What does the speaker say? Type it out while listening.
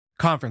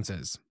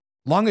Conferences.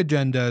 Long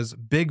agendas,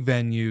 big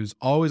venues,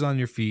 always on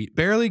your feet,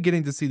 barely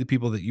getting to see the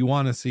people that you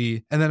want to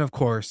see, and then, of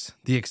course,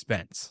 the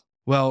expense.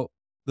 Well,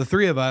 the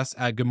three of us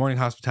at Good Morning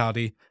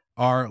Hospitality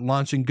are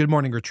launching Good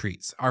Morning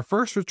Retreats. Our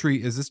first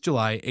retreat is this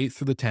July 8th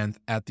through the 10th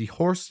at the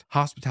Horst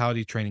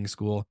Hospitality Training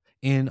School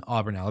in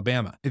Auburn,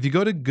 Alabama. If you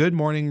go to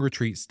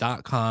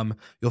goodmorningretreats.com,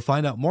 you'll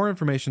find out more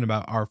information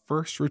about our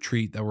first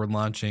retreat that we're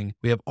launching.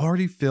 We have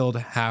already filled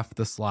half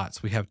the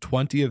slots. We have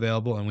 20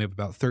 available and we have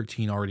about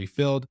 13 already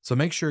filled. So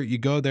make sure you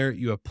go there,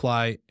 you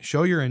apply,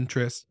 show your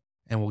interest,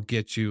 and we'll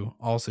get you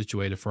all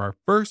situated for our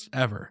first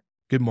ever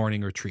Good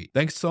Morning Retreat.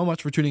 Thanks so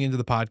much for tuning into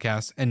the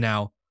podcast. And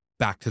now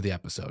back to the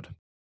episode.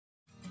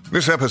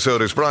 This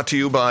episode is brought to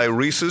you by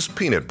Reese's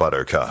Peanut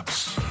Butter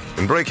Cups.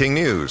 In breaking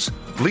news,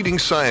 leading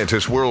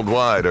scientists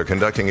worldwide are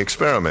conducting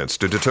experiments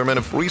to determine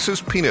if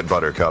Reese's Peanut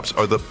Butter Cups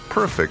are the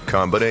perfect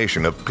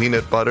combination of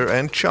peanut butter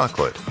and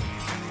chocolate.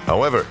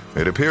 However,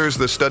 it appears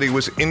the study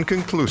was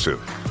inconclusive,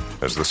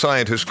 as the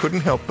scientists couldn't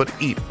help but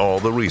eat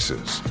all the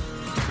Reese's.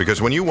 Because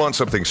when you want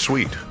something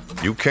sweet,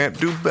 you can't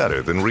do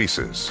better than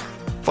Reese's.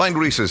 Find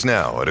Reese's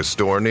now at a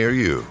store near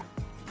you.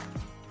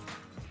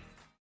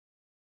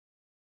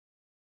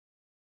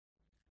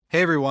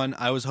 Hey everyone,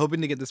 I was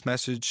hoping to get this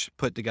message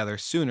put together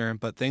sooner,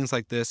 but things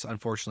like this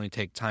unfortunately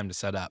take time to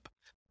set up.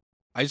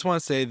 I just want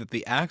to say that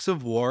the acts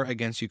of war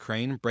against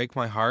Ukraine break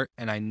my heart,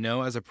 and I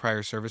know as a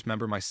prior service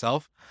member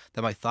myself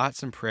that my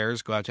thoughts and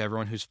prayers go out to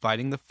everyone who's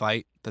fighting the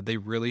fight that they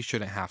really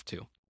shouldn't have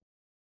to.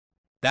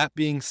 That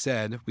being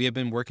said, we have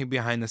been working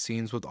behind the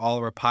scenes with all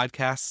of our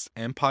podcasts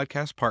and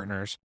podcast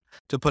partners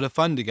to put a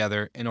fund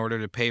together in order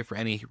to pay for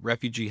any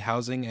refugee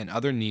housing and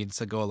other needs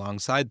that go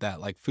alongside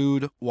that, like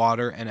food,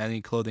 water, and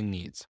any clothing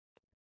needs.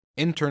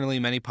 Internally,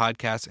 many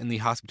podcasts in the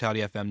Hospitality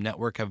FM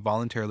network have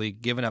voluntarily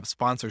given up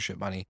sponsorship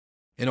money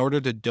in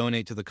order to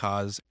donate to the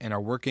cause and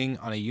are working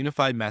on a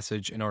unified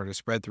message in order to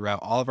spread throughout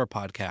all of our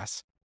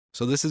podcasts.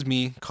 So this is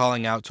me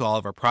calling out to all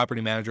of our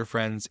property manager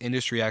friends,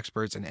 industry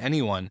experts, and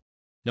anyone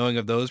knowing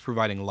of those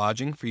providing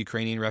lodging for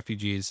Ukrainian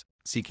refugees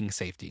seeking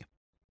safety.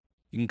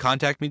 You can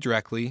contact me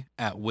directly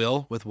at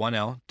will with one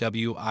L,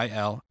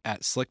 W-I-L,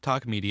 at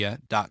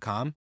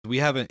slicktalkmedia.com. We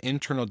have an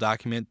internal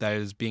document that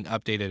is being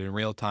updated in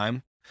real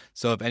time.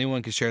 So if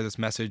anyone could share this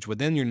message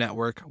within your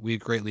network,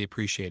 we'd greatly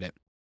appreciate it.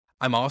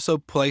 I'm also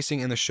placing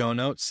in the show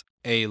notes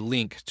a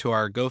link to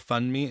our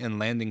GoFundMe and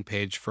landing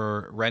page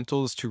for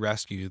Rentals to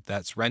Rescue.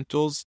 That's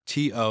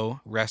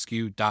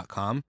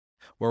rentalstorescue.com,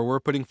 where we're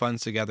putting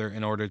funds together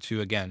in order to,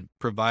 again,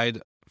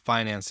 provide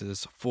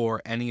finances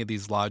for any of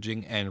these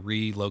lodging and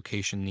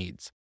relocation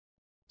needs.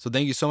 So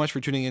thank you so much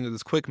for tuning into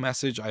this quick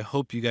message. I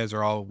hope you guys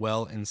are all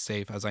well and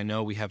safe, as I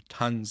know we have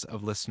tons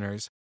of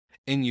listeners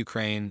in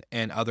Ukraine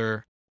and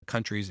other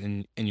countries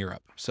in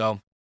Europe. So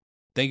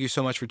thank you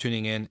so much for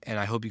tuning in, and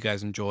I hope you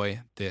guys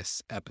enjoy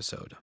this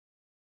episode.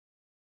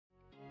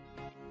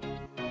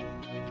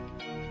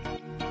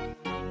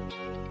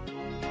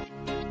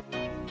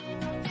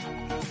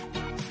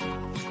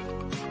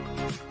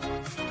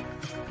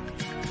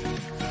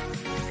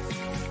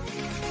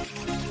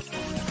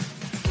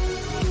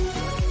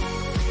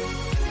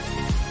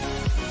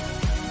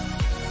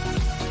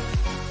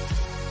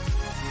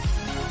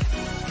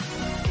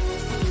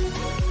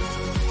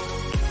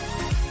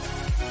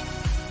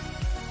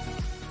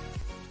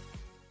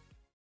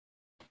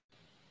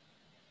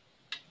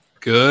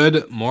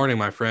 Good morning,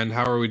 my friend.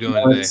 How are we doing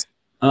today?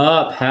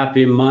 Up.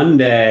 Happy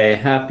Monday.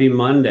 Happy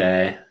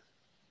Monday.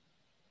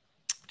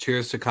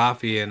 Cheers to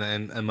coffee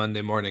and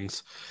Monday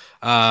mornings.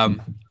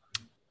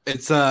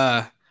 It's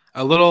a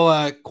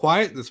little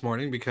quiet this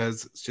morning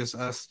because it's just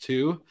us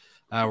two.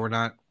 We're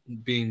not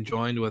being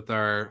joined with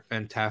our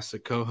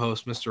fantastic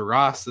co-host, Mr.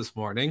 Ross, this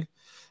morning.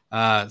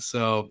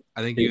 So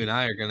I think you and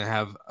I are going to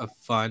have a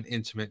fun,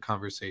 intimate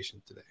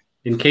conversation today.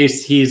 In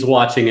case he's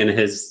watching and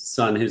his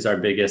son, who's our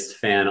biggest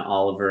fan,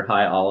 Oliver.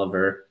 Hi,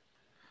 Oliver.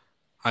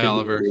 Hi,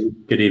 Oliver.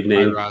 Good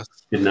evening. Hi, Ross.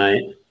 Good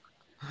night.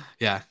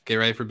 Yeah, get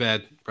ready for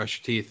bed. Brush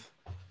your teeth.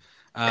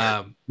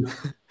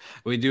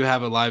 We do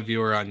have a live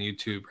viewer on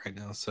YouTube right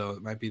now, so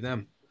it might be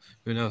them.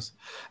 Who knows?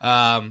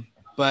 But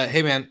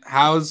hey, man,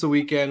 how's the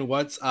weekend?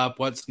 What's up?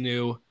 What's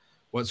new?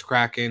 What's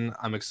cracking?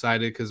 I'm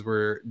excited because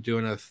we're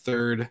doing a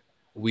third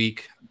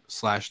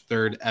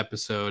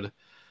episode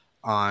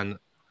on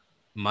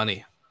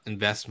money,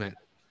 investment,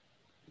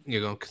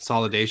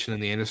 consolidation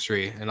in the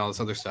industry and all this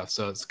other stuff.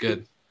 So it's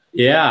good.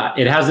 Yeah,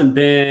 it hasn't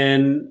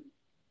been,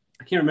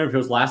 I can't remember if it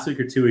was last week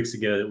or 2 weeks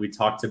ago that we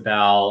talked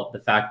about the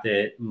fact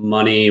that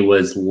money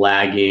was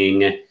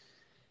lagging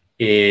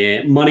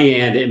money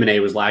and M&A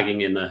was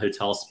lagging in the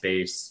hotel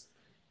space,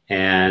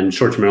 and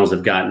short-term rentals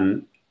have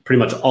gotten pretty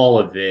much all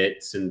of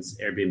it since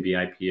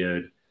Airbnb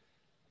IPO'd.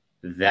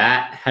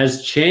 That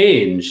has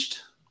changed.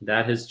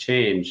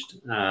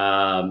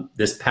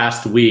 This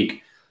past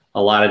week,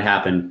 a lot had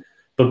happened.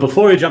 But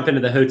before we jump into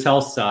the hotel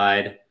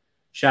side,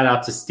 shout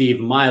out to Steve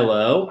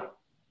Milo.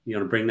 You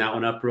want to bring that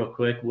one up real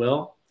quick,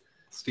 Will?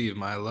 Steve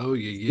Milo,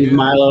 Steve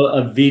Milo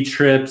of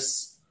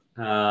V-Trips,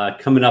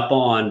 coming up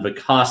on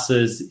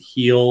Vacasa's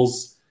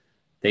heels.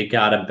 They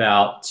got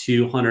about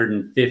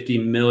 250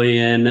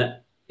 million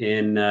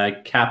in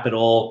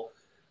capital,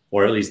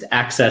 or at least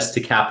access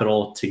to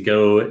capital, to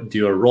go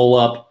do a roll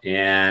up,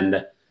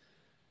 and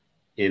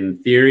in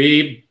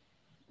theory,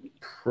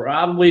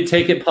 probably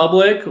take it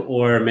public,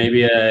 or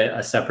maybe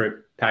a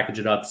separate, package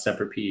it up,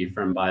 separate PE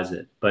firm buys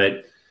it.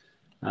 But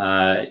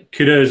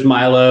kudos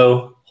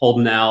Milo,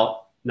 holding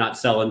out, not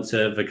selling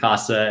to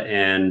Vacasa,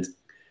 and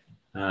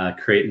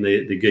creating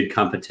the good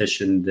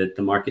competition that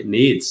the market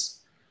needs.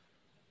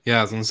 Yeah,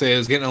 I was gonna say it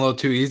was getting a little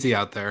too easy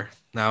out there.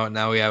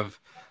 Now we have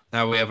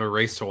a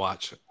race to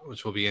watch,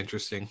 which will be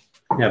interesting.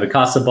 Yeah,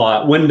 Vacasa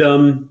bought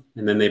Wyndham,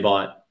 and then they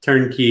bought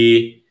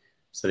Turnkey.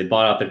 So they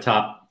bought out their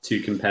top two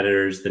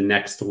competitors. The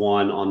next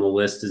one on the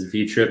list is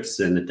V-Trips,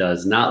 and it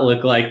does not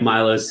look like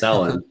Milo's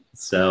selling.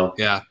 So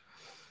yeah.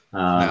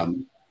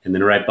 And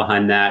then right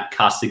behind that,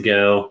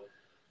 Casago,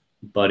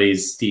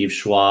 buddies Steve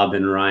Schwab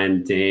and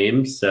Ryan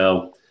Dame.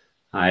 So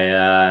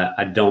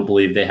I don't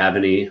believe they have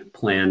any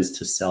plans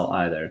to sell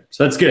either.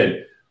 So that's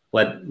good.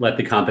 Let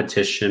the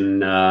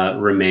competition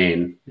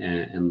remain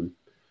and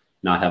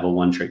not have a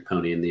one-trick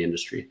pony in the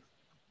industry.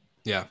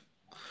 Yeah.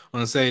 I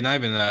want to say not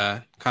even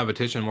a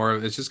competition, more.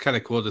 It's just kind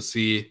of cool to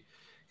see,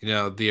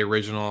 the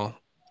original,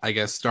 I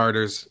guess,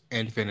 starters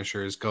and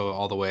finishers go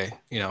all the way,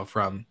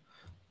 from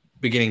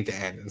beginning to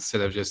end,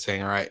 instead of just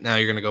saying, all right, now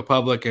you're going to go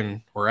public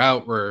and we're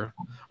out. We're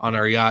on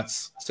our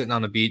yachts, sitting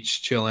on the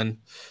beach, chilling.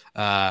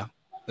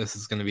 This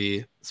is going to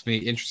be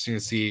interesting to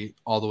see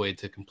all the way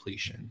to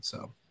completion.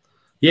 So,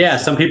 yeah,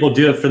 some people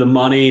do it for the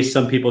money.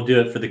 Some people do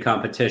it for the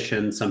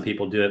competition. Some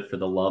people do it for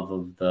the love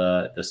of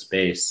the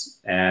space.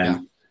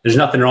 And there's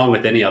nothing wrong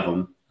with any of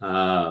them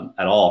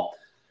at all.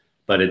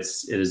 But it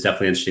is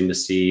definitely interesting to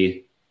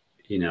see,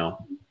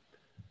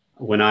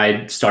 when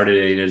I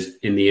started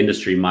in the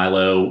industry,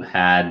 Milo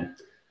had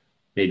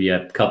maybe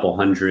a couple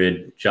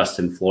hundred just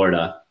in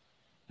Florida.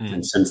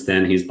 And since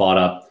then, he's bought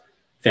up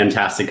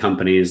fantastic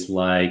companies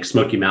like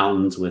Smoky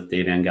Mountains with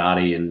Dave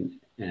Angotti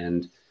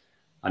and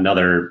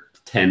another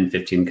 10,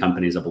 15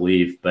 companies, I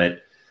believe.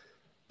 But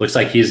looks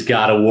like he's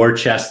got a war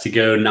chest to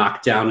go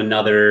knock down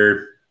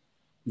another,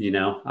 I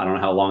don't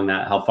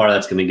know how far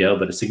that's going to go,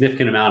 but a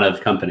significant amount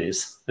of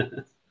companies.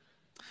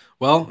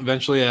 Well,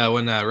 eventually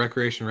when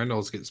Recreation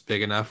Rentals gets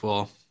big enough,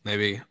 we'll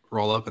maybe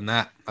roll up in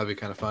that. That'd be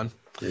kind of fun.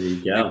 There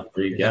you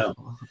go.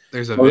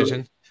 There's a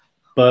vision.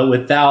 But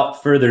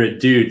without further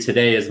ado,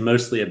 today is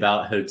mostly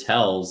about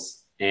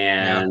hotels,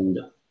 and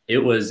it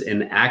was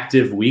an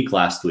active week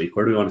last week.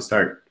 Where do we want to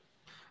start?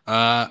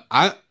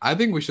 I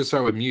think we should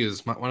start with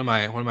Muse. One of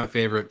my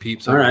favorite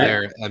peeps over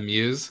there at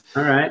Muse.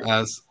 All right.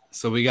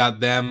 So we got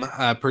them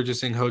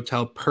purchasing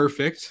Hotel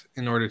Perfect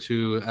in order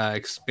to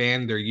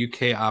expand their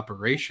UK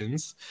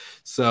operations.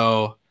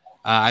 So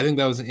I think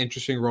that was an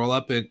interesting roll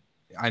up.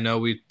 I know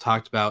we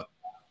talked about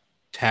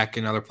tech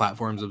and other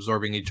platforms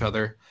absorbing each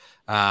other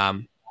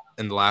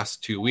in the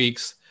last 2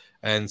 weeks.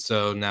 And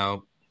so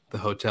now the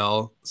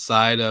hotel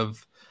side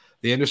of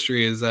the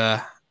industry is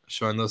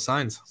showing those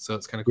signs. So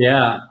it's kind of cool.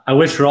 Yeah. I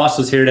wish Ross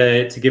was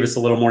here to give us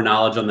a little more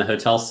knowledge on the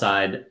hotel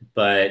side,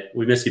 but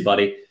we miss you,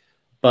 buddy.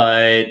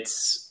 But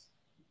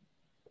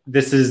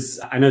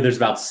I know there's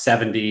about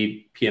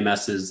 70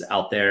 PMSs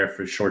out there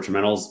for short-term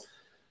rentals.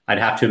 I'd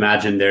have to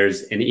imagine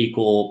there's an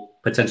equal,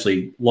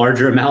 potentially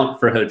larger amount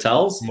for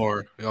hotels.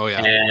 More. Oh,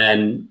 yeah.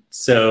 And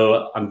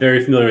so I'm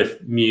very familiar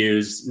with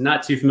Muse,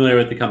 not too familiar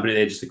with the company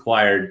they just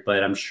acquired,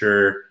 but I'm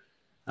sure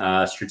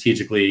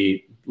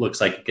strategically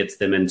looks like it gets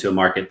them into a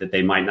market that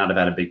they might not have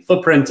had a big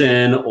footprint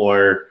in,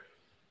 or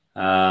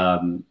I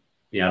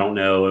don't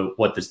know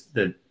what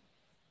the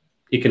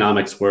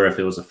economics were, if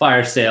it was a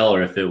fire sale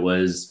or if it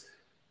was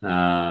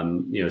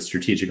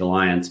strategic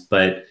alliance.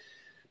 But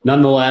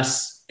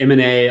nonetheless,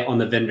 M&A on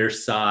the vendor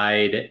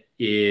side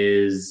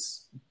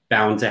is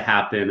bound to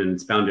happen, and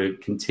it's bound to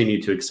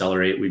continue to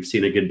accelerate. We've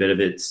seen a good bit of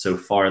it so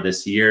far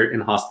this year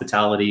in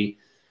hospitality.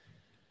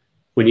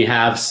 When you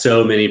have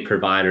so many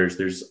providers,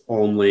 there's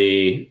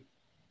only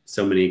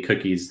so many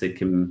cookies that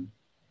can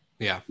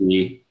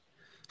be.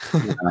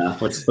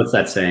 What's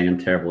that saying? I'm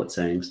terrible at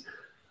sayings.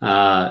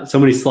 So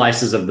many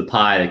slices of the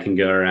pie that can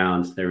go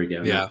around. There we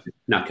go. Yeah.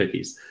 Not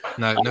cookies.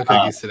 No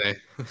cookies today.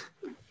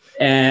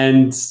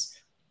 And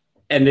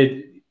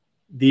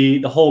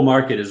the whole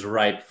market is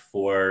ripe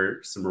for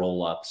some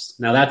roll-ups.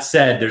 Now, that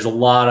said, there's a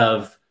lot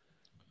of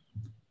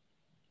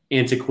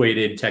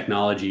antiquated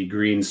technology,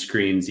 green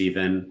screens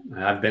even.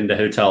 I've been to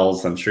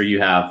hotels, I'm sure you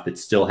have, that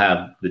still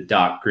have the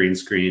dock green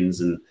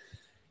screens, and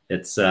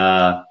it's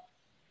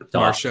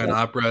Marsha and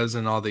Operas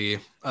and all the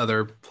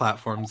other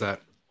platforms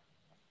that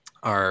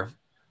are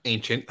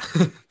ancient.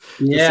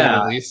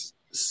 Yeah.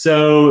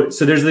 So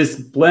there's this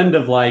blend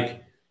of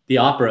like the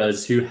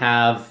Operas who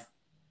have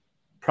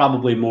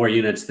probably more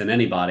units than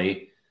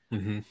anybody,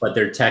 but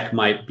their tech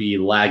might be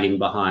lagging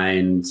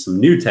behind some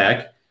new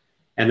tech.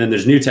 And then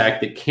there's new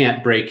tech that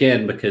can't break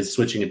in because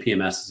switching a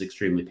PMS is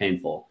extremely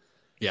painful.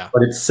 Yeah.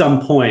 But at some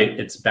point,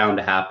 it's bound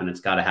to happen. It's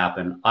got to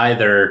happen.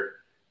 Either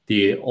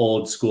the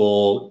old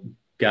school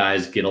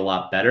guys get a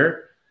lot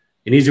better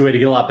an easy way to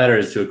get a lot better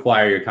is to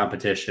acquire your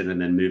competition and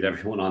then move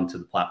everyone onto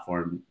the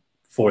platform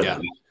for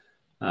them.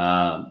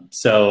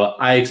 So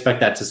I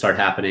expect that to start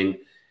happening.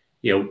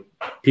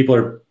 People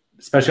are,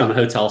 especially on the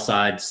hotel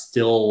side,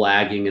 still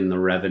lagging in the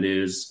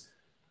revenues,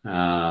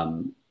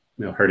 hurting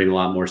a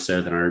lot more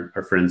so than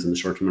our friends in the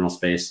short-term rental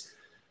space.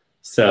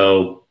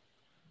 So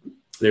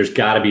there's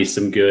got to be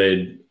some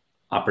good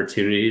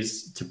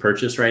opportunities to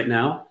purchase right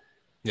now.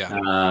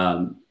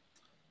 Yeah.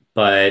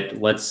 But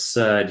let's,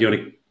 do you want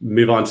to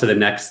move on to the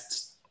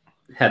next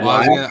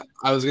headline? Well,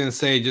 I was gonna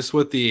say, just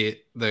with the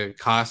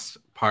cost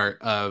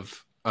part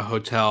of a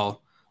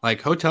hotel,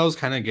 like hotels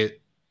kind of get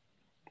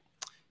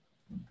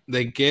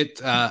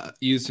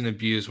used and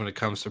abused when it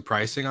comes to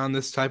pricing on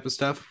this type of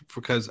stuff,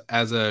 because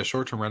as a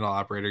short-term rental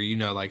operator,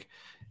 like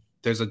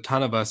there's a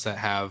ton of us that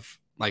have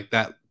like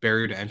that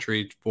barrier to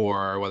entry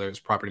for whether it's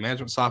property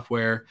management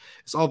software.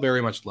 It's all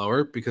very much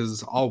lower because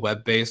it's all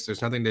web-based.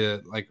 There's nothing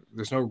to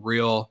there's no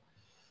real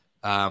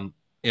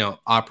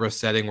Opera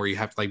setting where you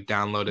have to like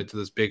download it to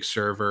this big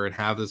server and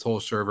have this whole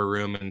server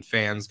room and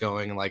fans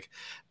going and like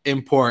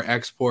import,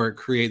 export,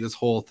 create this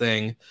whole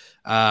thing.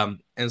 And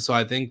so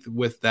I think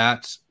with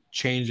that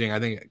changing, I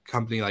think a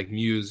company like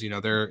Muse,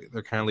 they're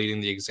kind of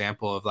leading the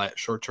example of that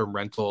short-term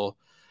rental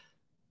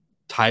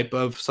type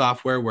of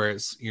software where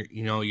it's,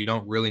 you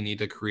don't really need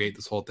to create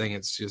this whole thing.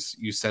 It's just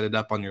you set it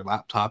up on your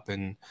laptop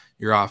and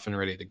you're off and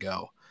ready to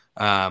go.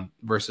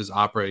 Versus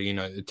Opera,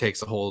 it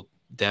takes a whole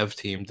dev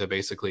team to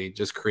basically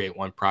just create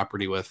one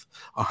property with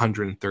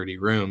 130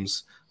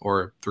 rooms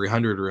or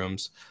 300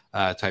 rooms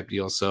type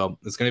deal. So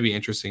it's going to be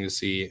interesting to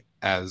see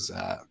as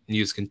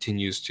Muse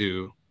continues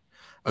to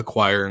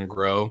acquire and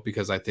grow,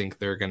 because I think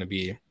they're going to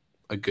be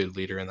a good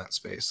leader in that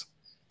space.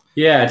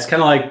 Yeah, it's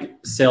kind of like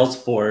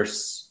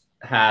Salesforce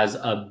has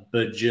a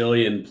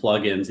bajillion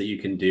plugins that you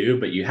can do,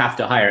 but you have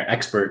to hire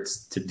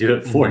experts to do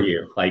it for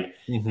you. Like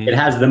it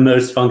has the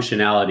most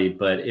functionality,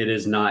 but it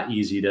is not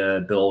easy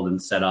to build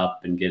and set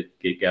up and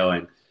get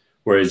going.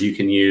 Whereas you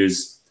can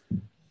use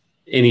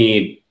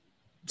any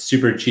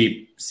super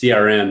cheap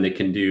CRM that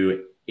can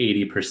do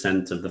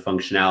 80% of the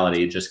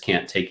functionality, just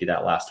can't take you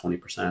that last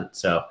 20%.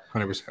 So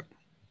 100%.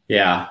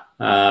 Yeah.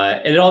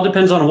 And it all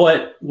depends on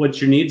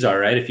what your needs are,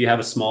 right? If you have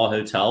a small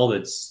hotel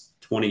that's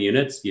 20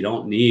 units, you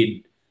don't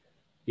need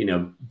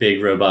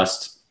big,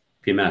 robust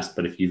PMS.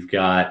 But if you've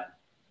got,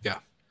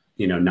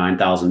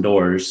 9,000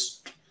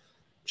 doors,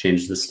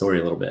 changes the story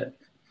a little bit.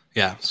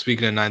 Yeah.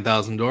 Speaking of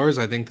 9,000 doors,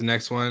 I think the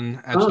next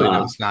one, actually,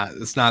 no, it's not.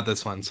 It's not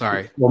this one.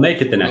 Sorry. We'll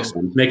make it the next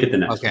one. Make it the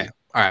next one. Okay.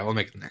 All right. We'll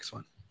make it the next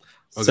one.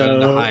 We'll go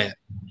to Hyatt.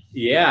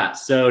 Yeah.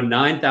 So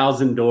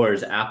 9,000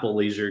 doors, Apple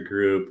Leisure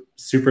Group,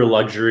 super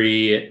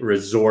luxury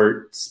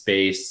resort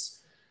space.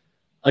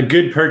 A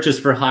good purchase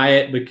for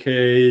Hyatt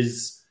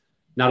because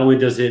not only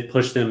does it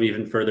push them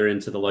even further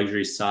into the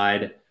luxury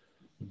side,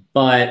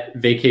 but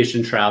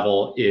vacation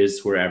travel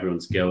is where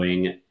everyone's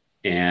going,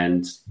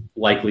 and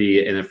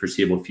likely in the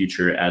foreseeable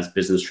future as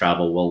business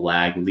travel will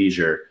lag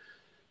leisure.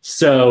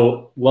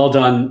 So well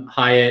done,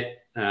 Hyatt,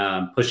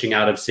 pushing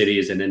out of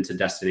cities and into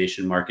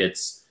destination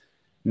markets.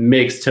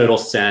 Makes total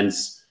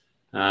sense.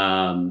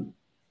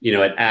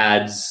 It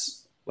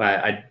adds,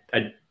 I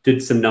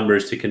did some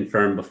numbers to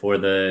confirm before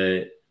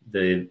the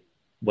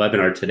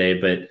webinar today,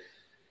 but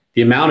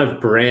the amount of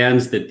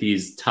brands that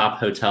these top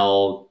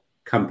hotel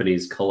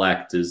companies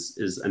collect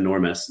is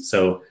enormous.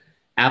 So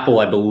Apple,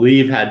 I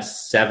believe, had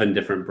 7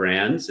 different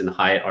brands and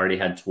Hyatt already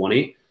had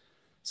 20.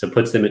 So it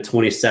puts them at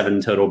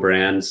 27 total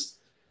brands.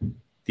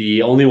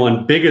 The only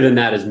one bigger than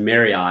that is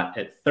Marriott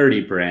at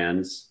 30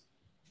 brands.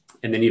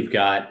 And then you've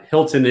got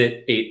Hilton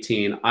at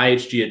 18,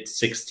 IHG at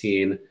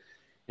 16,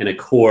 and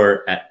Accor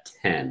at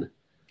 10.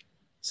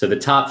 So the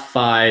top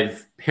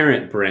 5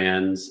 parent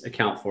brands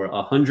account for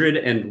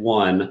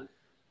 101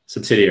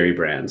 subsidiary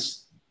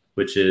brands,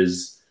 which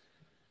is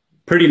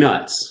pretty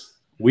nuts.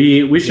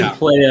 We should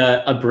play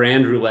a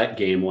brand roulette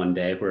game one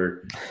day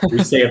where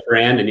we say a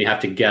brand and you have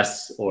to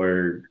guess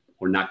or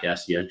not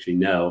guess, you actually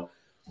know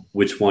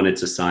which one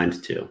it's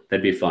assigned to.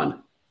 That'd be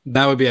fun.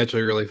 That would be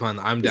actually really fun.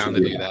 I'm down to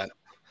do that.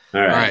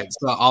 All right.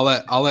 So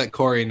I'll let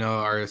Corey know,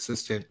 our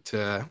assistant,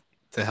 to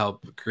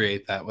help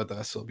create that with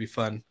us. It'll be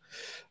fun.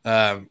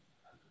 No,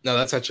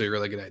 that's actually a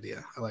really good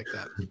idea. I like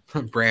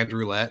that. Brand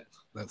roulette.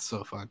 That's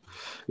so fun.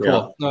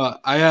 Cool. No,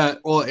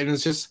 and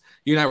it's just,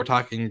 you and I were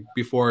talking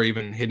before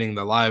even hitting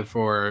the live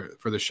for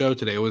the show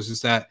today. It was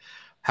just that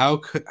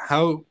how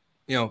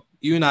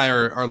you and I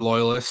are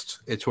loyalists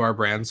to our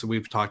brand. So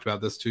we've talked about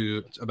this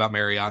too, about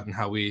Marriott and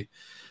how we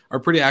are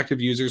pretty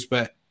active users,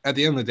 but at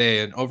the end of the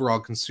day, an overall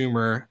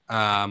consumer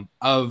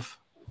of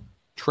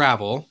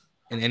travel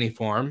in any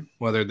form,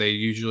 whether they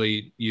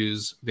usually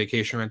use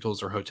vacation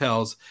rentals or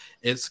hotels,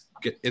 it's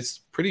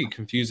pretty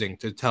confusing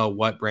to tell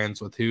what brands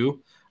with who.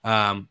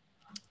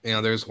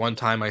 There's one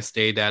time I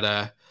stayed at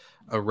a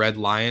Red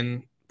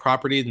Lion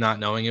property, not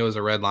knowing it was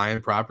a Red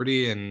Lion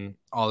property and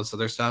all this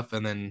other stuff.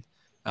 And then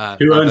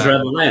who owns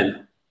Red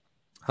Lion?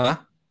 Huh?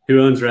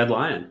 Who owns Red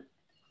Lion?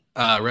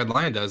 Red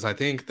Lion does. I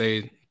think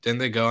they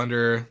go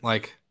under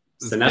like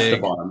Sonesta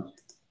bought them.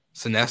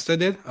 Sonesta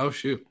did? Oh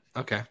shoot.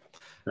 Okay.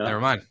 Yeah. Never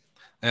mind.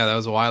 Yeah, that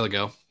was a while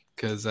ago.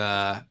 Because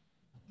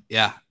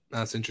yeah,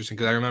 that's interesting.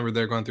 Because I remember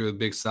they're going through a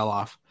big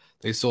sell-off.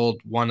 They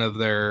sold one of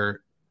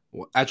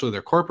actually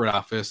their corporate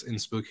office in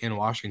Spokane,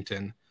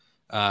 Washington,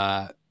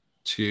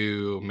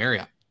 to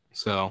Marriott.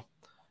 So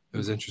it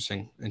was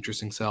interesting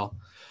sell.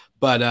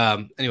 But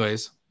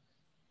anyways,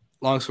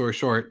 long story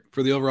short,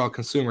 for the overall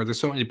consumer, there's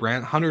so many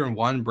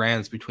 101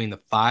 brands between the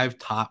 5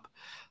 top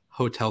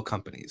hotel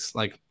companies.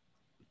 Like,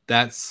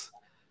 that's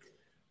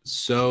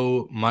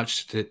so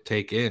much to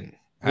take in.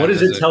 What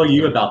does as it a tell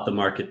you consumer. about the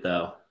market,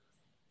 though?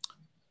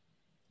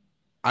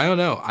 I don't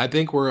know. I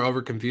think we're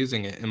over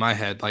confusing it in my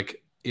head.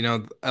 Like,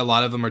 a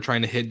lot of them are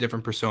trying to hit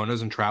different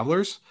personas and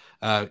travelers.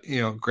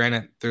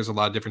 Granted, there's a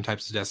lot of different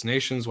types of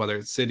destinations, whether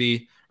it's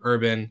city,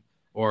 urban,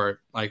 or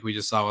like we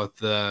just saw with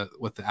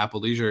the Apple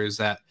Leisure, is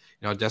that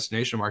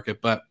destination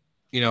market. But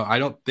I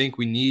don't think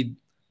we need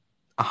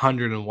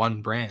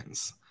 101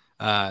 brands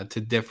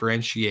to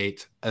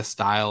differentiate a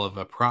style of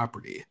a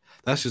property.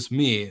 That's just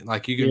me.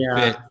 Like, you can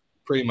fit Yeah.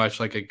 pretty much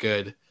like a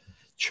good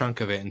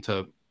chunk of it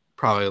into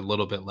probably a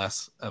little bit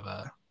less of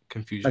a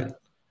confusion.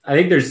 I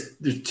think there's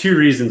 2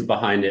 reasons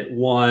behind it.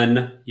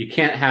 One, you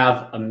can't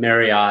have a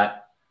Marriott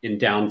in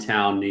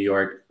downtown New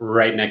York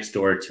right next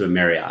door to a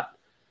Marriott.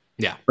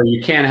 Yeah. But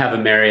you can have a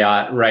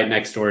Marriott right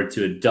next door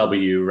to a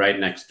W, right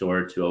next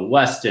door to a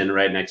Westin,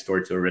 right next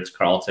door to a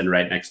Ritz-Carlton,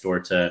 right next door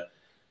to,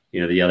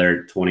 the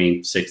other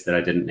 26 that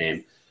I didn't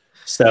name.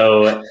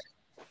 So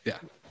yeah,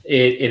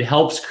 it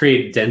helps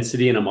create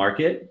density in a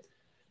market.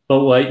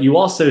 But what you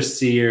also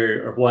see,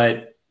 or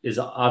what is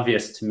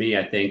obvious to me,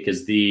 I think,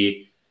 is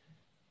the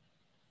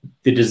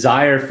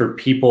desire for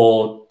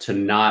people to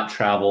not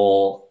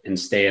travel and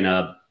stay in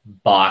a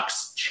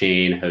box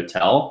chain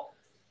hotel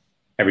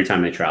every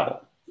time they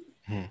travel.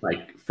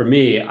 Like, for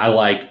me, I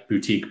like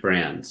boutique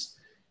brands,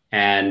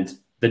 and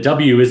the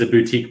W is a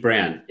boutique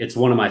brand. It's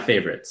one of my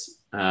favorites.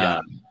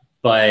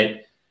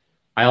 But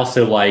I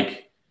also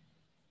like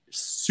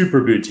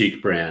super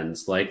boutique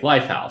brands like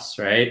Lifehouse,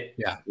 right?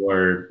 Yeah.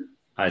 Or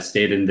I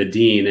stayed in the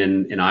Dean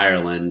in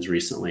Ireland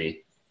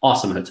recently.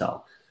 Awesome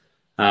hotel.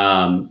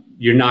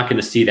 You're not going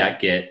to see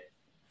that get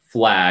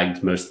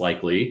flagged, most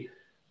likely,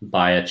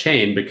 by a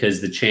chain,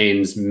 because the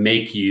chains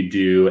make you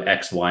do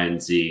X, Y,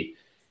 and Z.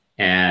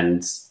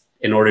 And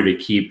in order to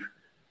keep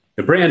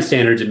the brand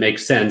standards, it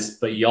makes sense,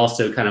 but you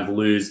also kind of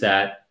lose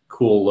that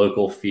cool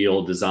local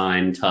feel,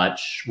 design,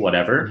 touch,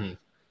 whatever.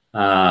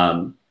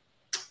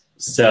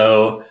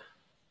 So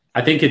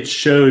I think it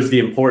shows the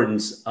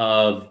importance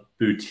of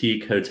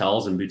boutique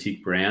hotels and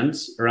boutique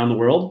brands around the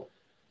world.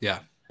 Yeah.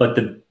 But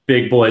the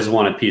big boys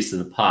want a piece of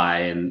the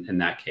pie in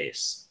that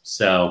case.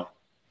 So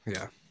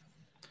yeah,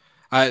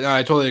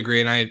 I totally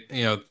agree.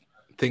 And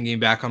thinking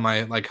back on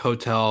my like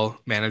hotel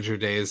manager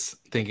days,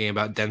 thinking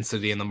about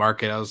density in the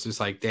market, I was just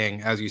like,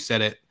 dang, as you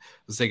said it,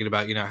 I was thinking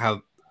about,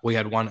 how we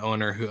had one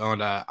owner who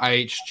owned a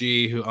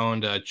IHG, who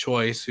owned a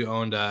Choice, who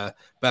owned a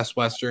Best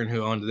Western,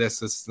 who owned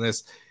this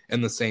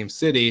in the same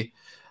city.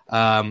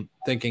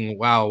 Thinking,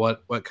 wow,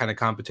 what kind of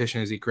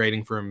competition is he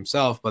creating for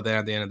himself? But then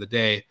at the end of the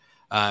day,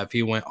 if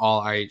he went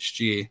all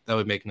IHG, that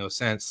would make no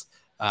sense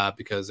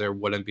because there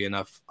wouldn't be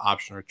enough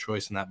option or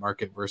choice in that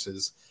market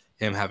versus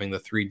him having the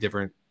 3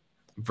 different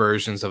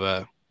versions of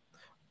a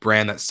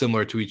brand that's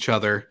similar to each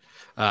other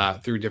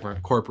through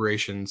different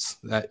corporations.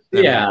 That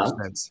yeah.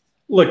 makes sense.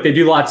 Look, they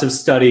do lots of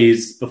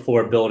studies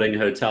before building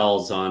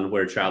hotels on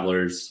where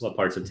travelers, what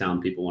parts of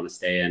town people want to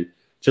stay in.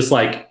 Just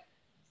like,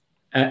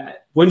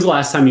 when's the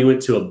last time you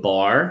went to a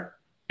bar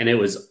and it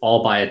was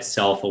all by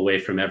itself away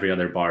from every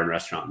other bar and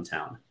restaurant in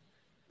town?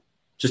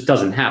 Just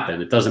doesn't happen.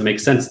 It doesn't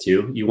make sense to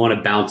you. You want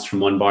to bounce from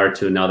one bar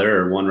to another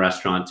or one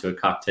restaurant to a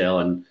cocktail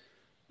and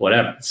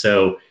whatever.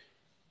 So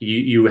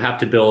you have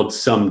to build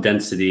some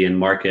density in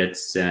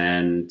markets,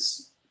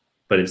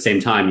 but at the same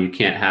time, you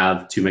can't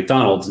have 2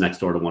 McDonald's next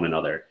door to one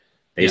another.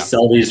 They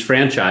sell these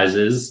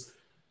franchises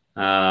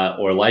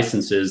or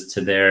licenses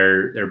to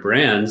their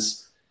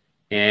brands,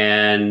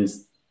 and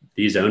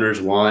these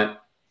owners want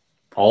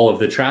all of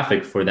the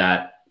traffic for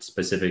that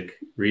specific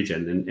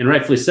region, and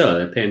rightfully so.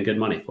 They're paying good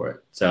money for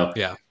it. So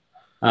yeah.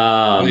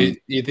 Do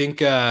you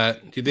think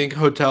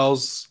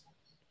hotels,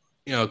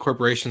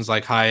 corporations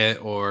like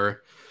Hyatt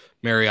or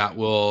Marriott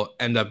will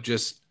end up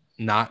just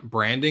not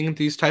branding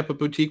these type of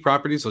boutique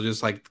properties? They'll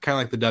just kind of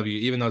like the W,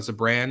 even though it's a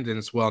brand and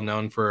it's well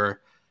known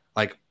for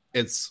like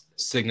its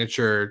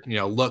signature,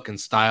 look and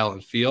style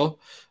and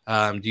feel.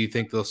 Do you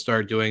think they'll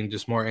start doing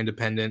just more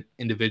independent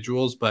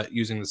individuals, but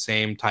using the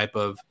same type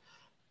of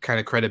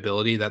kind of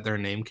credibility that their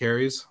name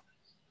carries?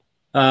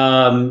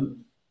 So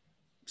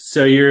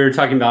you're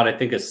talking about, I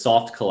think, a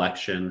soft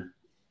collection,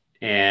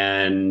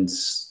 and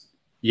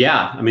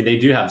yeah, I mean, they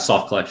do have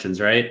soft collections,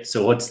 right?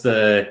 So what's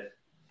the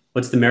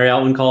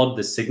Marriott one called?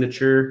 The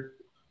signature?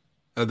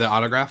 The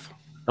Autograph?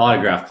 The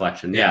Autograph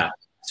collection, yeah.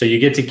 So you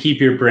get to keep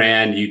your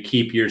brand, you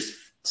keep your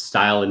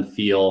style and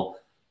feel,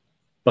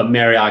 but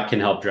Marriott can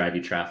help drive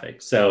you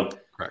traffic. So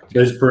correct.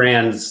 Those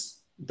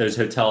brands, those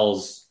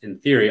hotels, in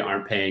theory,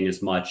 aren't paying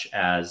as much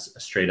as a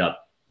straight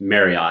up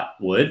Marriott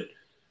would.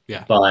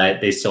 Yeah.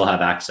 But they still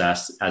have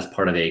access as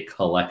part of a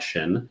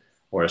collection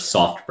or a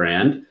soft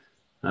brand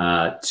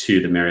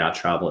to the Marriott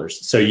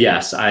Travelers. So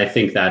yes, I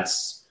think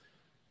that's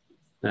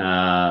in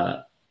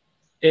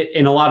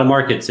a lot of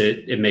markets,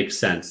 it makes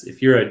sense.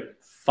 If you're a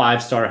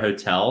 5-star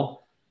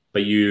hotel,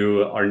 but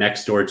you are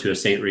next door to a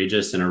St.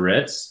 Regis and a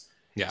Ritz,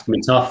 it's gonna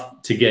be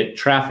tough to get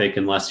traffic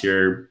unless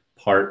you're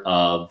part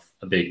of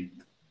a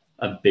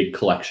big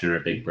collection or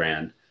a big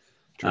brand.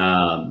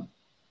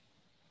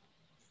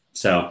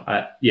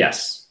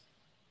 Yes.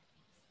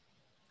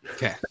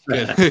 Okay,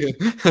 good.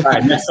 All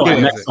right, next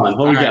one.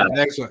 What we got?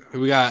 Next one.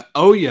 We got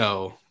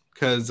Oyo,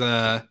 because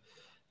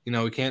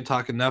we can't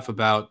talk enough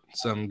about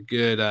some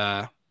good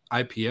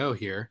IPO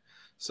here.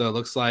 So it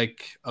looks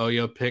like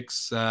Oyo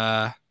picks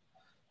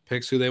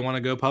who they want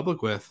to go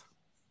public with.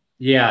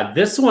 Yeah,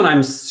 this one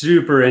I'm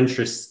super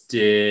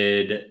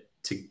interested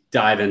to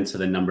dive into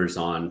the numbers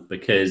on,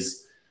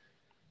 because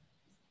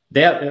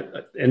they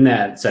have, in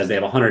that says they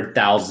have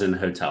 100,000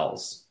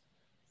 hotels.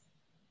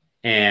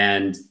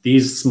 And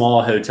these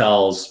small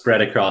hotels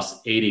spread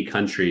across 80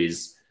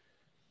 countries.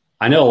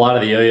 I know a lot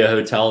of the Oyo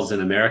hotels in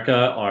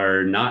America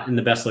are not in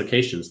the best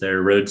locations.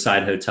 They're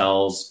roadside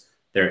hotels.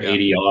 Their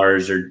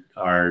ADRs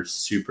are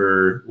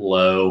super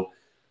low.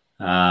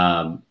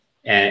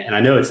 And I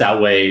know it's that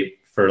way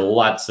for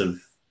lots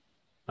of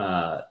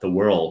the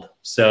world.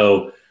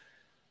 So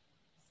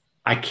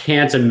I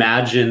can't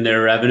imagine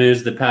their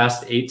revenues the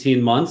past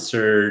 18 months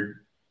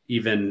are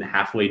even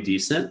halfway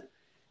decent.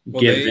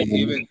 Well,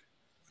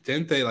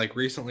 didn't they, like,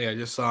 recently I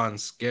just saw on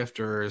Skift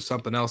or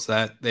something else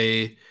that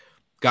they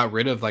got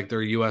rid of, like,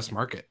 their US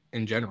market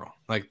in general.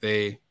 Like,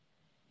 they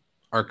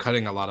are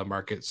cutting a lot of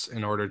markets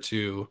in order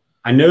to.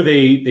 I know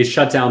they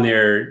shut down they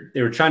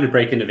were trying to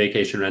break into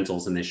vacation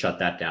rentals, and they shut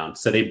that down.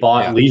 So they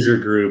bought Leisure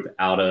Group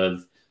out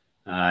of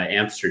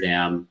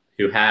Amsterdam,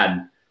 who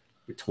had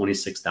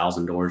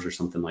 26,000 doors or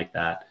something like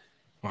that.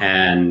 Wow.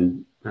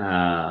 And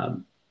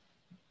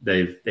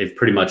they've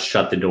pretty much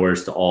shut the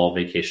doors to all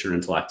vacation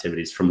rental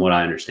activities, from what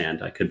I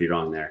understand. I could be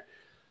wrong there.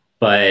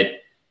 But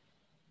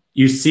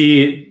you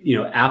see,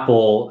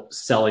 Apple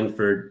selling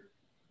for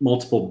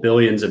multiple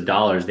billions of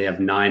dollars. They have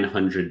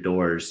 900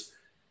 doors.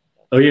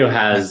 Oyo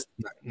has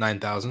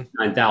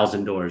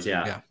 9,000 doors.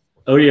 Yeah.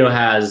 Oyo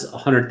has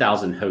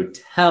 100,000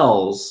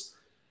 hotels,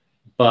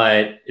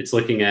 but it's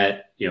looking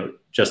at,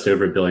 just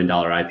over $1 billion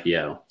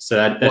IPO.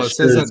 So it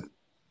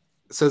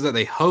says that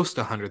they host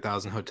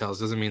 100,000 hotels.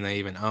 Doesn't mean they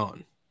even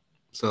own.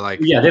 So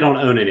they don't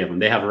own any of them.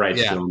 They have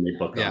rights to them. They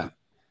book them.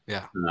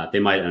 Yeah. They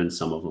might own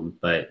some of them,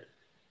 but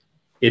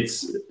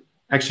it's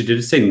actually, did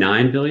it say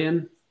 9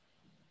 billion?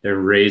 They're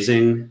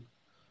raising.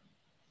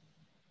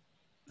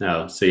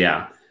 No. So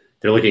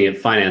they're looking at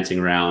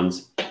financing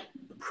rounds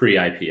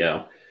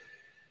pre-IPO.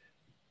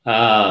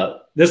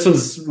 This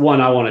one's one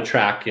I want to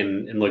track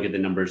and look at the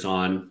numbers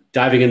on.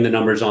 Diving in the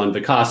numbers on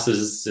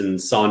Vicasa's and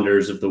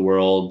Saunders of the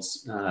world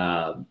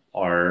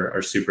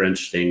are super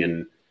interesting.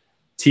 And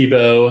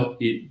Thibaut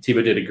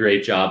did a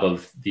great job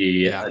of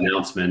the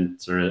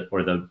announcement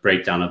or the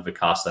breakdown of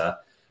Vacasa.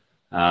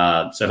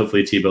 So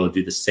hopefully Thibaut will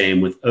do the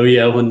same with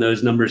Oyo when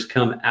those numbers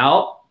come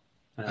out.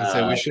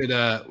 We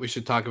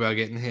should talk about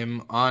getting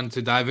him on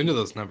to dive into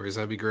those numbers.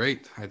 That'd be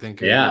great. I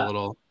think it'd be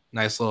a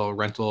nice little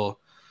rental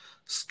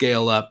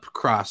scale up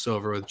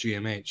crossover with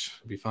GMH.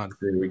 It'd be fun.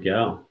 There we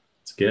go.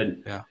 It's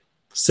good. Yeah.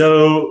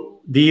 So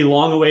the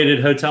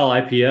long-awaited hotel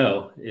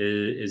IPO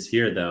is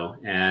here, though,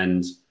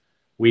 and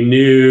we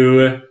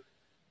knew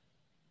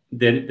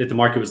that the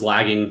market was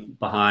lagging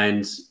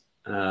behind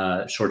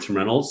short-term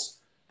rentals,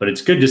 but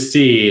it's good to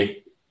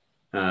see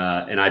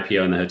an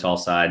IPO on the hotel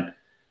side.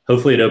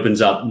 Hopefully, it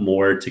opens up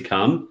more to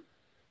come,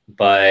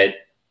 but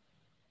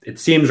it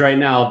seems right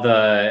now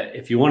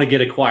if you want to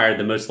get acquired,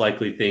 the most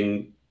likely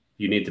thing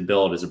you need to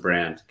build is a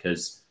brand,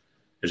 because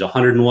there's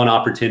 101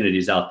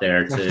 opportunities out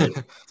there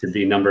to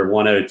be number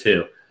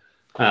 102.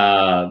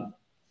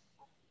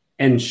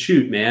 And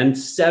shoot, man,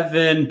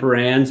 7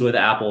 brands with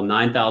Apple,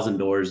 9,000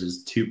 doors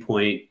is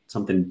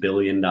 $2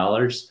 billion.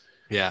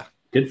 Yeah.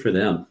 Good for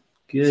them.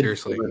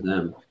 Seriously. For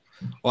them.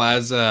 Well,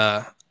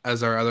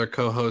 as our other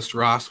co-host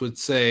Ross would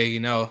say,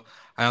 I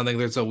don't think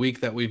there's a week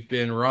that we've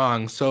been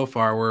wrong so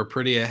far. We're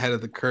pretty ahead of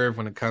the curve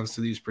when it comes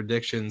to these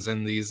predictions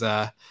and these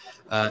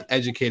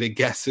educated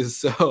guesses.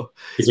 So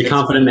he's a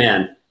confident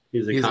man.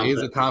 He's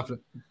a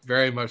confident,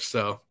 very much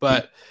so.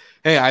 But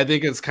hey, I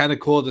think it's kind of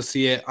cool to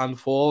see it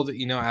unfold,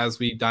 as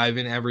we dive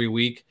in every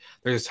week.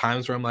 There's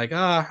times where I'm like,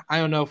 I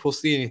don't know if we'll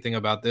see anything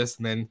about this.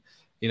 And then,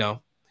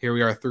 here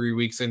we are 3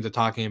 weeks into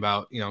talking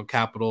about,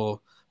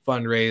 capital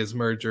fundraise,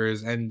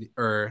 mergers,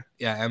 M&A,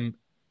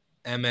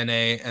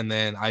 and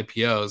then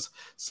IPOs.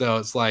 So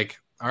it's like,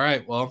 all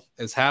right, well,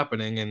 it's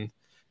happening.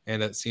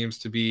 And it seems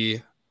to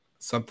be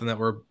something that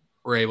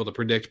we're able to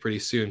predict pretty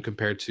soon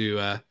compared to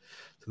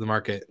the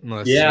market.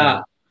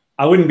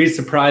 I wouldn't be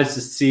surprised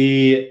to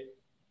see,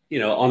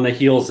 on the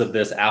heels of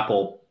this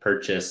Apple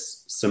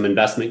purchase, some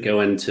investment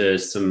go into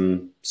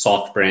some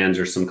soft brands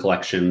or some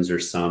collections or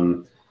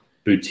some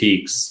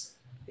boutiques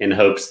in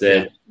hopes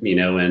that,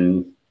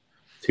 in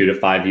 2 to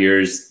 5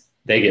 years,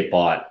 they get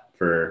bought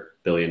for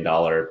 $1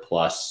 billion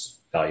plus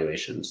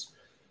valuations.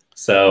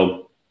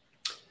 So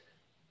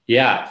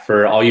yeah,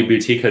 for all you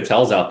boutique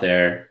hotels out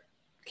there,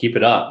 keep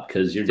it up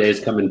because your day's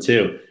coming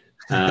too.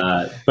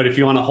 But if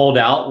you want to hold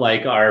out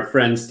like our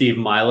friend Steve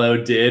Milo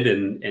did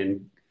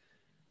and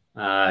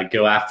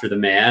go after the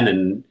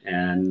man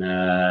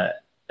and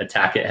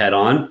attack it head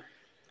on,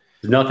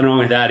 there's nothing wrong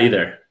with that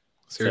either.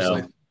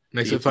 Seriously. So,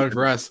 makes it fun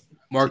for us.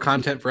 More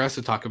content for us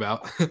to talk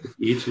about.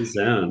 Each his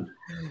own.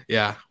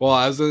 Yeah. Well,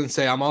 I was going to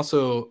say, I'm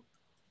also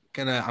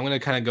I'm going to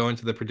kind of go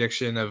into the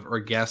prediction of, or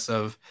guess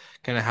of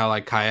kind of how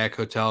like Kayak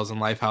Hotels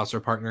and Lifehouse are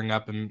partnering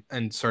up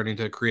and starting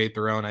to create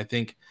their own. I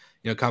think,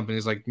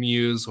 companies like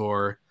Muse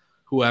or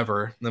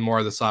whoever, the more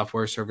of the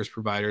software service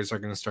providers are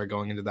going to start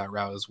going into that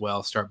route as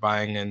well, start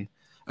buying and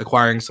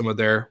acquiring some of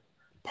their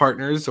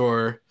partners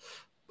or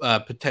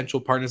potential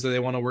partners that they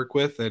want to work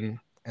with and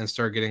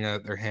start getting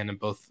their hand in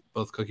both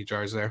cookie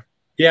jars there.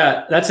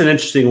 Yeah, that's an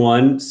interesting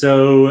one.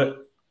 So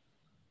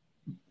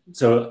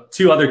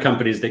two other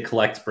companies that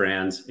collect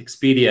brands,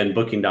 Expedia and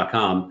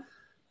Booking.com.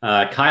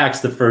 Kayak's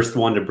the first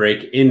one to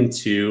break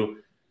into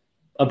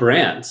a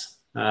brand,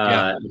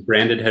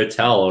 branded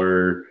hotel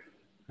or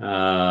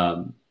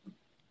a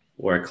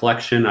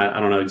collection. I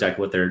don't know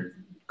exactly what they're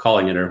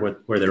calling it or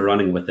where they're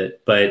running with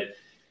it, but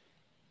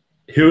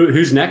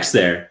who's next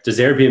there? Does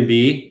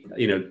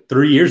Airbnb,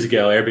 3 years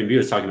ago, Airbnb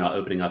was talking about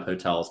opening up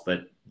hotels,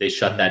 but they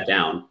shut that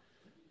down.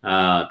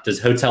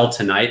 Does Hotel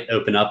Tonight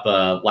open up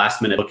a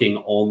last minute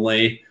booking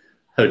only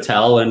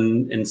hotel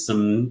in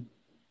some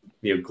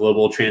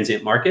global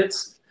transient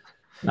markets?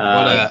 What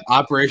an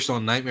operational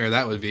nightmare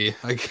that would be.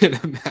 I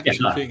can't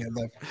imagine being in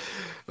that.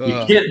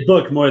 You can't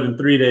book more than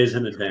 3 days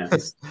in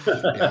advance.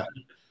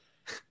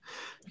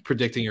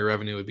 Predicting your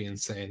revenue would be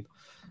insane.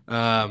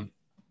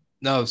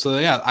 No, so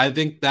yeah, I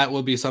think that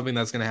will be something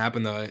that's going to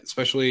happen though.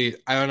 Especially,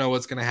 I don't know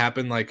what's going to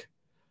happen. Like,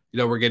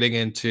 we're getting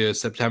into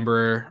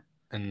September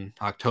and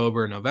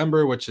October,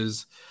 November, which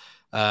is,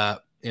 dare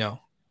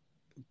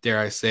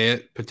I say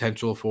it,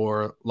 potential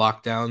for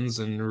lockdowns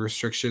and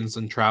restrictions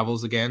and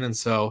travels again. And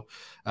so,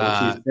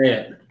 I'm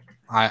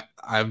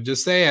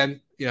just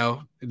saying,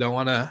 don't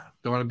want to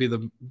be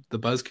the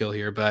buzzkill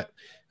here, but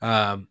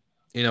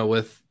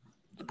with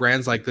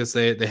brands like this,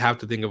 they have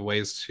to think of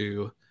ways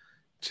to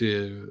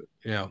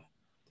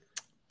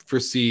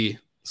foresee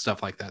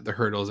stuff like that. The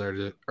hurdles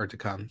are to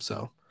come.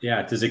 So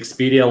yeah, does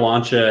Expedia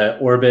launch a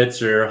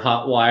Orbitz or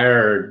Hotwire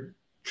or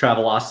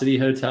Travelocity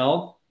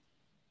hotel?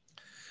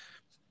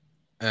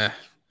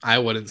 I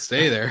wouldn't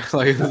stay there.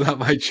 Like, it's not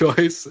my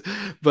choice.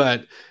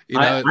 But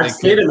I've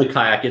stayed in the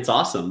Kayak. It's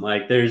awesome.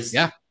 Like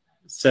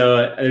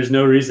so there's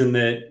no reason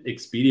that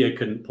Expedia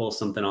couldn't pull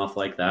something off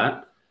like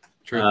that.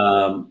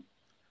 True.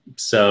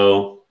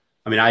 So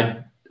I mean,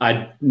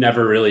 I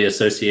never really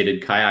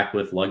associated Kayak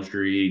with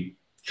luxury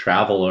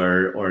travel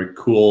or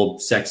cool,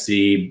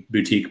 sexy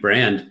boutique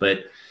brand,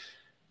 but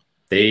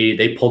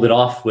they pulled it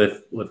off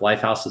with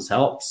Lifehouse's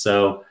help.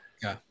 So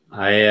yeah,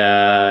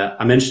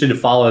 I'm interested to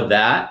follow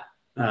that.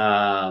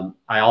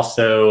 I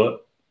also,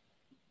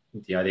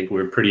 I think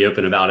we're pretty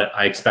open about it.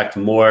 I expect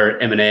more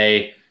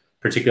M&A,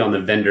 particularly on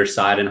the vendor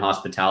side and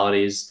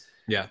hospitalities.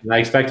 Yeah, and I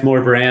expect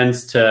more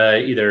brands to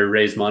either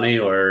raise money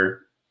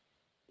or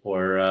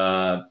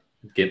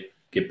get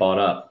bought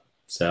up.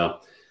 So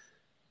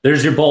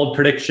there's your bold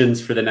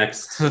predictions for the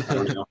next, I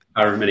don't know,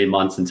 however many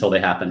months until they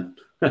happen.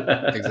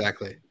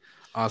 Exactly.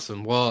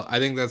 Awesome. Well, I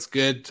think that's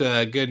good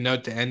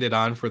note to end it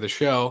on for the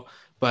show.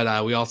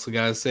 But we also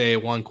got to say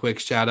one quick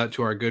shout out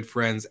to our good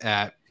friends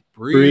at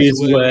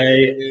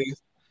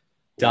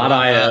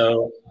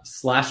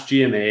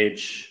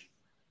breezeway.io/GMH.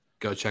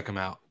 Go check them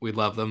out. We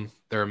love them.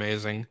 They're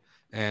amazing.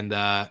 And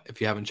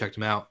if you haven't checked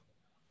them out,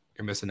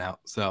 you're missing out.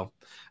 So,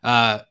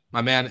 my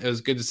man, it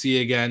was good to see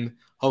you again.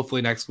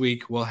 Hopefully next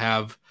week we'll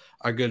have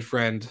our good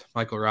friend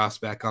Michael Ross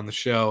back on the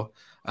show.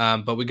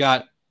 But we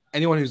got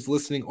anyone who's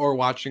listening or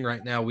watching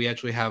right now, we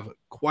actually have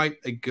quite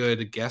a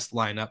good guest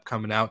lineup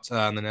coming out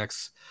in the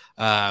next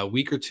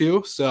week or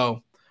two.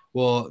 So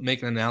we'll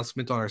make an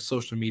announcement on our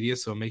social media.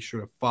 So make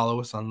sure to follow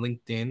us on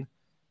LinkedIn,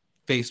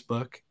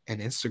 Facebook,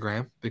 and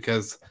Instagram,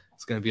 because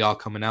it's going to be all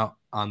coming out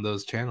on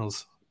those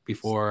channels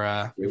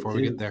before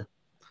we get there.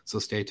 So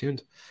stay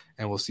tuned,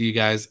 and we'll see you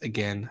guys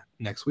again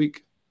next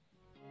week.